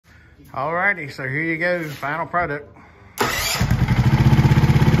Alrighty, so here you go, final product.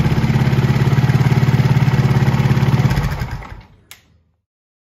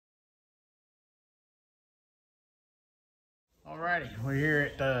 Alrighty, we're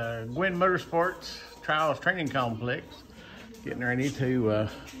here at Gwin Motorsports Trials Training Complex, getting ready to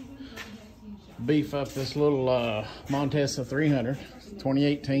beef up this little Montessa 300,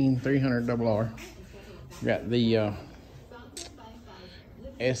 2018 300 RR. Got the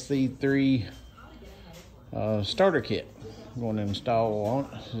SC3 starter kit I'm going to install on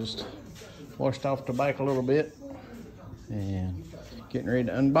it. Just washed off the bike a little bit and getting ready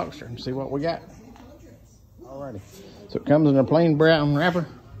to unbox her and see what we got. Alrighty, so it comes in a plain brown wrapper.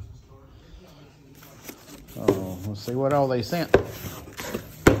 Let's see what all they sent.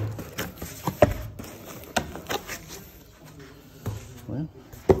 Well,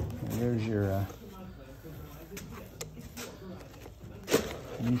 there's your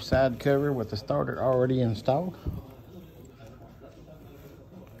new side cover with the starter already installed.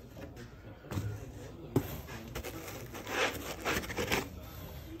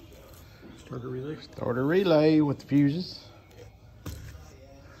 Starter relay. Starter relay with the fuses.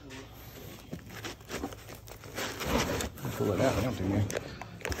 Pull it out, don't you?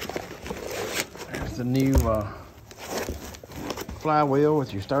 There's the new flywheel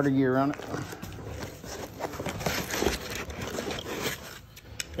with your starter gear on it.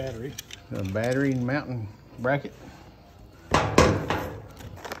 Battery. The battery and mounting bracket.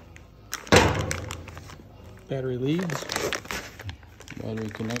 Battery leads. Battery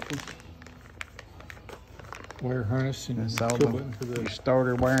connectors. Wire harness and That's kill all button for the your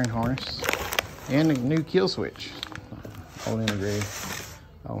starter wiring harness. And a new kill switch. All integrated.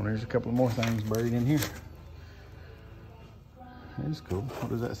 Oh, and there's a couple more things buried in here. That's cool.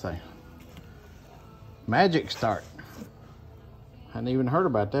 What does that say? Magic start. Hadn't even heard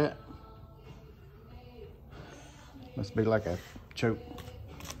about that. Must be like a choke.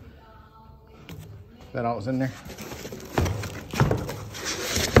 That all that's in there?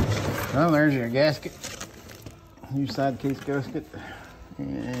 Oh, there's your gasket. New side case gasket.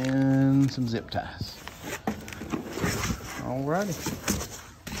 And some zip ties. Alrighty.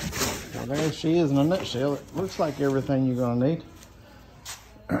 Well, there she is in a nutshell. It looks like everything you're gonna need.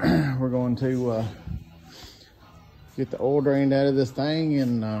 We're going to get the oil drained out of this thing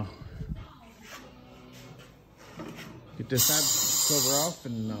and get this side cover off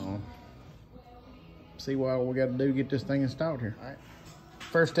and see what we got to do to get this thing installed here. All right.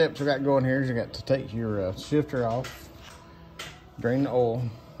 First steps we got going here is you got to take your shifter off, drain the oil,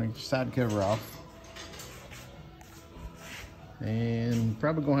 take your side cover off, and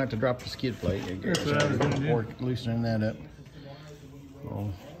probably gonna have to drop the skid plate. Or loosening that up.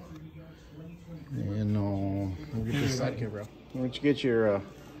 And we'll get this side cover off. Once you get your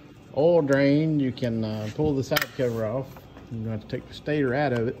oil drain, you can pull the side cover off. You're gonna have to take the stator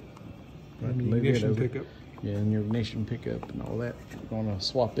out of it. And your ignition pickup. Yeah, and your ignition pickup and all that. We're gonna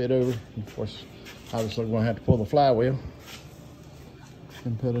swap it over. And of course, obviously we're gonna have to pull the flywheel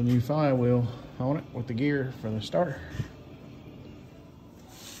and put a new flywheel on it with the gear for the starter.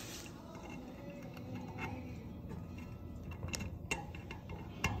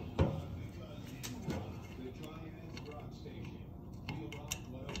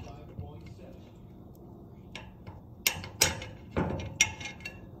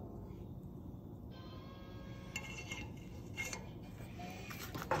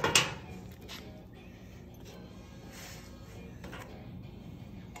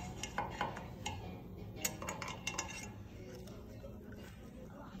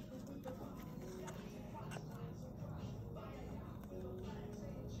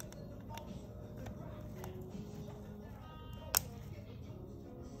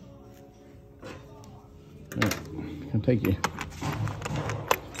 Gonna take your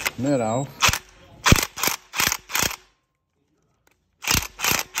nut off.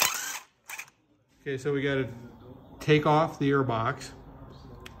 Okay, so we got to take off the air box,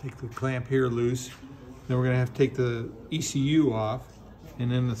 take the clamp here loose. Then we're going to have to take the ECU off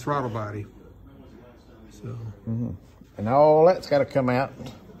and then the throttle body. So. And all that's got to come out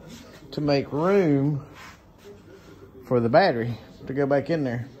to make room for the battery to go back in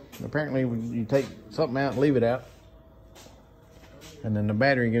there. Apparently, you take something out and leave it out, and then the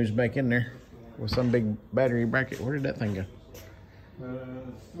battery goes back in there with some big battery bracket. Where did that thing go?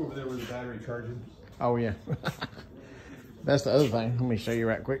 Over there with the battery charging. Oh, yeah. That's the other thing. Let me show you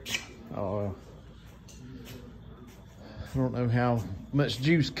right quick. I don't know how much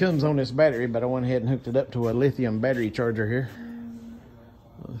juice comes on this battery, but I went ahead and hooked it up to a lithium battery charger here.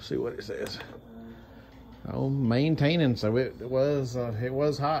 Let's see what it says. Oh, maintaining. So it was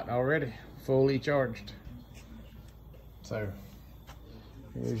hot already, fully charged. So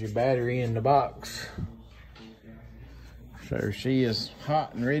here's your battery in the box. So she is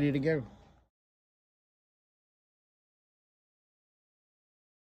hot and ready to go.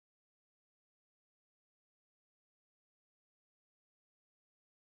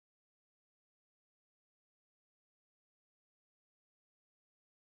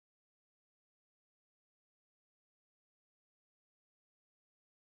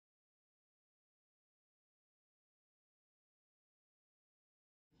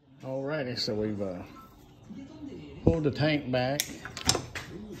 Alrighty, so we've pulled the tank back.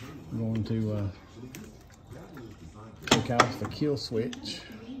 I'm going to take off the kill switch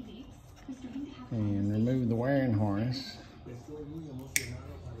and remove the wiring harness.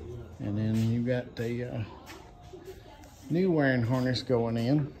 And then you've got the new wiring harness going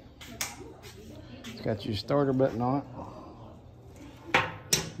in. It's got your starter button on it,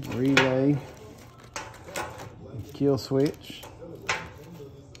 relay, kill switch.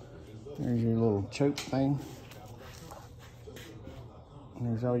 There's your little choke thing. And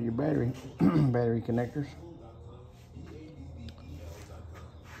there's all your battery connectors.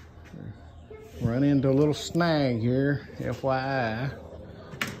 Run into a little snag here, FYI,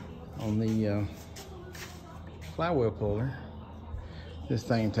 on the flywheel puller. This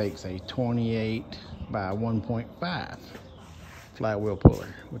thing takes a 28 by 1.5 flywheel puller,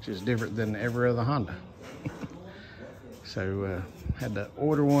 which is different than every other Honda. So had to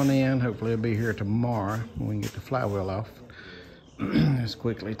order one in. Hopefully it'll be here tomorrow when we can get the flywheel off. Just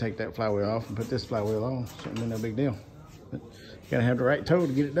quickly take that flywheel off and put this flywheel on. Shouldn't be no big deal. But you gotta have the right toe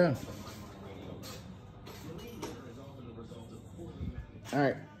to get it done. All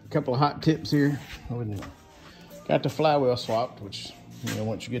right, a couple of hot tips here. Got the flywheel swapped, which, you know,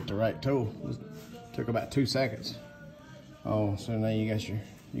 once you get the right toe, it took about 2 seconds. Oh, so now you got your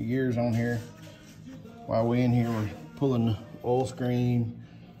gears on here. While we're in here, we're pulling the oil screen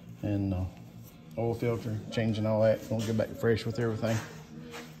and the oil filter, changing all that. Gonna get back fresh with everything.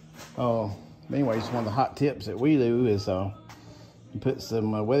 Anyways, one of the hot tips that we do is you put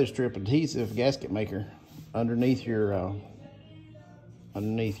some weather strip adhesive gasket maker underneath your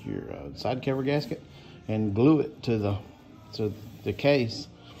side cover gasket and glue it to the case,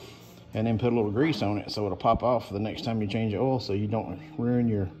 and then put a little grease on it so it'll pop off the next time you change the oil, so you don't ruin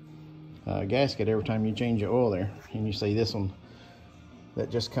your gasket every time you change your oil there. And you see this one that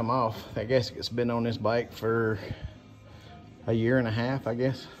just come off, that gasket's been on this bike for a year and a half, I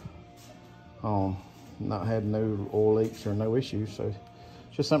guess. Not had no oil leaks or no issues, so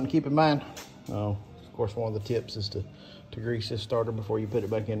just something to keep in mind. Of course, one of the tips is to grease this starter before you put it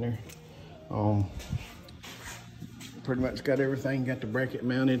back in there. Pretty much got everything, got the bracket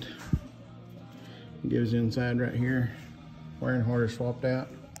mounted. It goes inside right here. Wiring harness swapped out.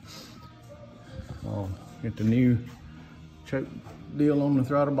 Get the new choke deal on the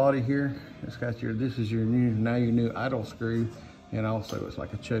throttle body here. It's got this is your new idle screw, and also it's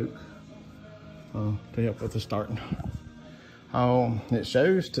like a choke to help with the starting. It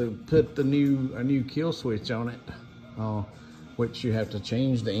shows to put a new kill switch on it, which you have to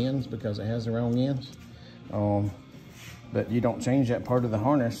change the ends because it has the wrong ends. But you don't change that part of the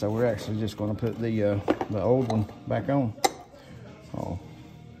harness, so we're actually just going to put the old one back on.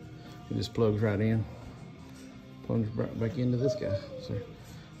 It just plugs right in, plugs right back into this guy. So,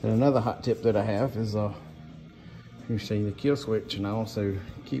 and another hot tip that I have is you see the kill switch, and I also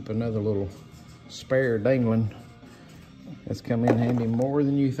keep another little spare dangling. That's come in handy more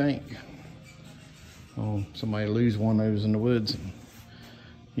than you think. Somebody lose one of those in the woods, and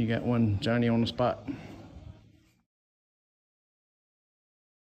you got one Johnny on the spot.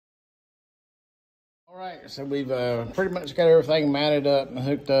 All right, so we've pretty much got everything mounted up and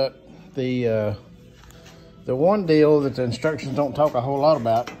hooked up. The one deal that the instructions don't talk a whole lot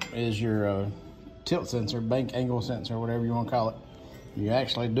about is your tilt sensor, bank angle sensor, whatever you want to call it. You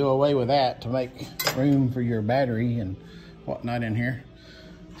actually do away with that to make room for your battery and whatnot in here.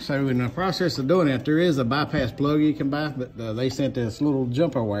 So in the process of doing it, there is a bypass plug you can buy, but they sent this little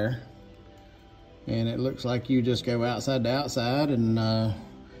jumper wire, and it looks like you just go outside to outside, and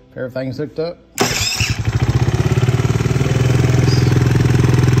if everything's hooked up,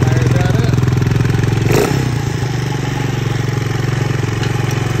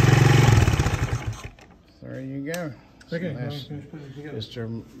 there you go. Okay, So just a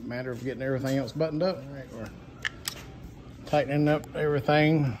matter of getting everything else buttoned up. All right, we're tightening up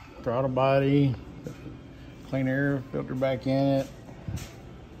everything, throttle body, clean air filter back in it,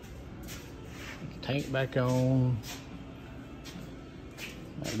 tank back on.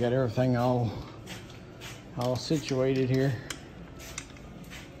 I got everything all all situated here.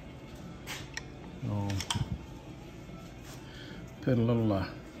 I'll put a little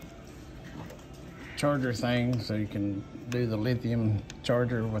charger thing so you can do the lithium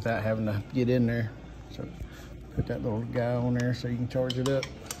charger without having to get in there. So put that little guy on there so you can charge it up.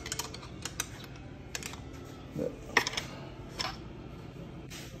 But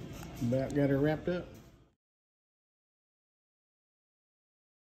about got her wrapped up.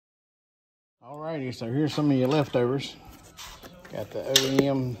 Alrighty, so here's some of your leftovers. Got the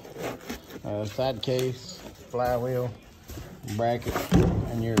OEM side case, flywheel, bracket,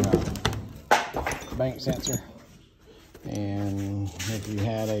 and your bank sensor. And if you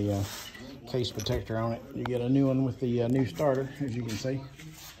had a case protector on it, you get a new one with the new starter, as you can see.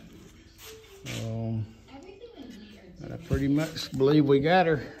 I pretty much believe we got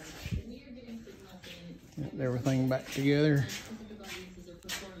her. Get everything back together.